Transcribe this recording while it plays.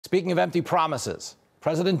Speaking of empty promises,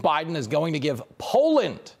 President Biden is going to give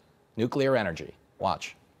Poland nuclear energy.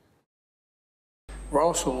 Watch. We're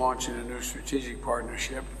also launching a new strategic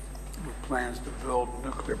partnership with plans to build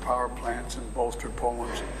nuclear power plants and bolster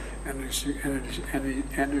Poland's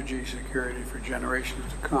energy security for generations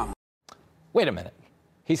to come. Wait a minute.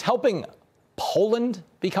 He's helping Poland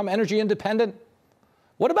become energy independent?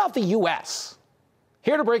 What about the U.S.?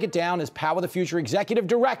 Here to break it down is Power the Future Executive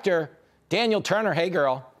Director, Daniel Turner. Hey,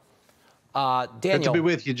 girl. Daniel. Good to be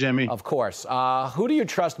with you, Jimmy. Of course. Who do you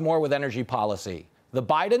trust more with energy policy, the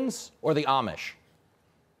Bidens or the Amish?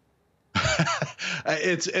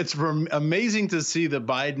 It's amazing to see the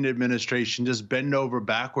Biden administration just bend over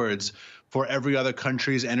backwards for every other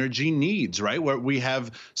country's energy needs, right? Where we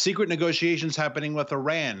have secret negotiations happening with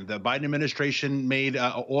Iran. The Biden administration made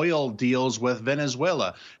oil deals with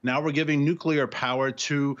Venezuela. Now we're giving nuclear power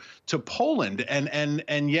to Poland.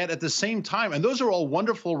 And yet at the same time, and those are all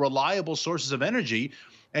wonderful, reliable sources of energy.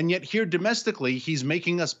 And yet here domestically, he's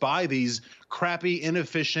making us buy these crappy,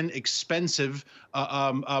 inefficient, expensive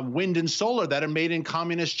wind and solar that are made in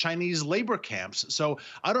communist Chinese labor camps. So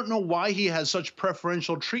I don't know why he has such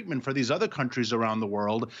preferential treatment for these other countries around the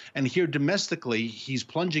world. And here domestically, he's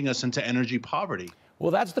plunging us into energy poverty.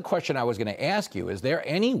 Well, that's the question I was going to ask you. Is there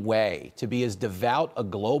any way to be as devout a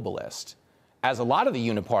globalist as a lot of the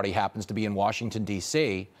Uniparty happens to be in Washington,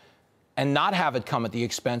 D.C., and not have it come at the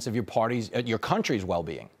expense of your country's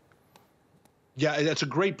well-being? Yeah, that's a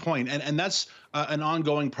great point. And that's an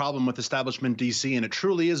ongoing problem with establishment D.C., and it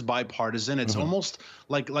truly is bipartisan. It's almost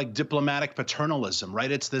like diplomatic paternalism,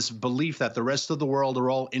 right? It's this belief that the rest of the world are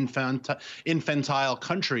all infantile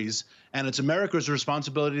countries, and it's America's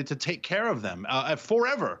responsibility to take care of them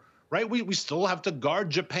forever. Right? We still have to guard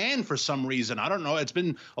Japan for some reason. I don't know. It's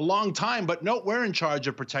been a long time, but no, we're in charge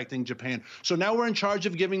of protecting Japan. So now we're in charge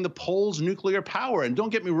of giving the Poles nuclear power. And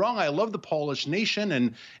don't get me wrong, I love the Polish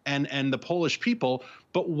nation and the Polish people,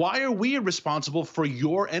 but why are we responsible for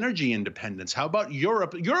your energy independence? How about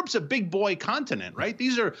Europe? Europe's a big boy continent, right?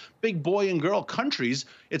 These are big boy and girl countries.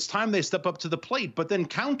 It's time they step up to the plate, but then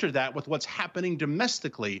counter that with what's happening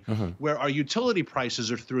domestically, where our utility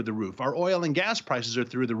prices are through the roof, our oil and gas prices are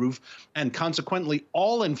through the roof, and consequently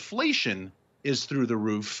all inflation is through the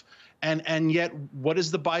roof. And yet, what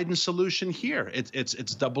is the Biden solution here?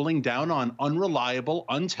 It's doubling down on unreliable,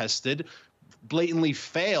 untested, blatantly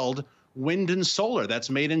failed wind and solar that's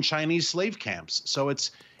made in Chinese slave camps. So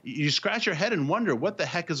you scratch your head and wonder what the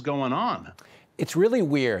heck is going on. It's really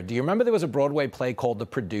weird. Do you remember there was a Broadway play called The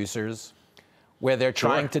Producers, where they're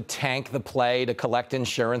trying to tank the play to collect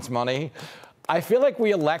insurance money? I feel like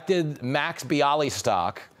we elected Max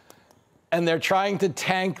Bialystock, and they're trying to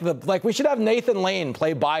tank we should have Nathan Lane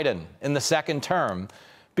play Biden in the second term.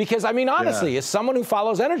 Because, I mean, honestly, as someone who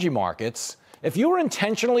follows energy markets, if you were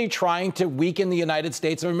intentionally trying to weaken the United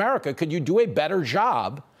States of America, could you do a better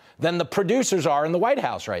job than the producers are in the White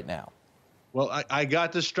House right now? Well, I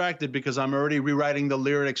got distracted because I'm already rewriting the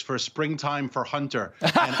lyrics for Springtime for Hunter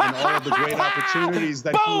and all of the great opportunities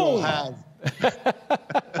that he will have.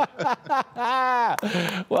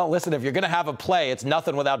 Well, listen, if you're going to have a play, it's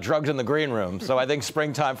nothing without drugs in the green room. So I think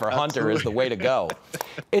Springtime for Hunter is the way to go.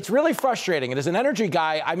 It's really frustrating. And as an energy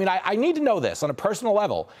guy, I mean, I need to know this on a personal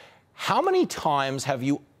level. How many times have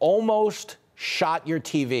you almost shot your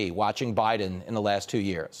TV watching Biden in the last 2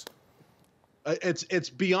 years? It's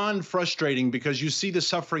beyond frustrating because you see the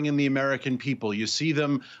suffering in the American people. You see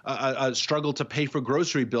them struggle to pay for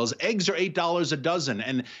grocery bills. Eggs are $8 a dozen.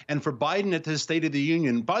 And for Biden at his State of the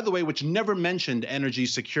Union, by the way, which never mentioned energy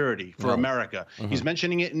security for America. He's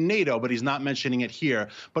mentioning it in NATO, but he's not mentioning it here.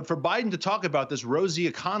 But for Biden to talk about this rosy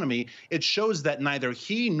economy, it shows that neither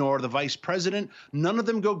he nor the vice president, none of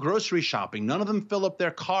them go grocery shopping. None of them fill up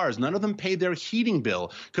their cars. None of them pay their heating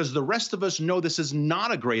bill, because the rest of us know this is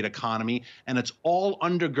not a great economy. And it's all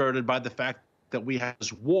undergirded by the fact that we have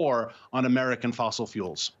this war on American fossil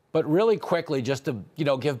fuels. But really quickly, just to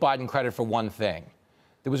give Biden credit for one thing,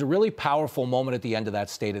 there was a really powerful moment at the end of that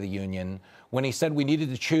State of the Union when he said we needed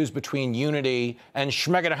to choose between unity and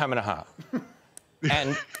shmegadahamanaha.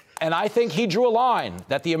 And I think he drew a line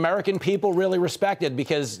that the American people really respected,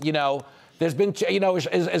 because there's been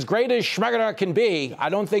as great as shmegada can be, I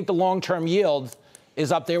don't think the long-term yield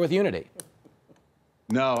is up there with unity.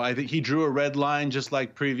 No, I think he drew a red line just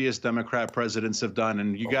like previous Democrat presidents have done,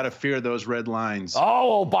 and you got to fear those red lines.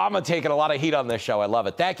 Oh, Obama taking a lot of heat on this show. I love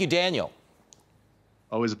it. Thank you, Daniel.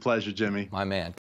 Always a pleasure, Jimmy. My man.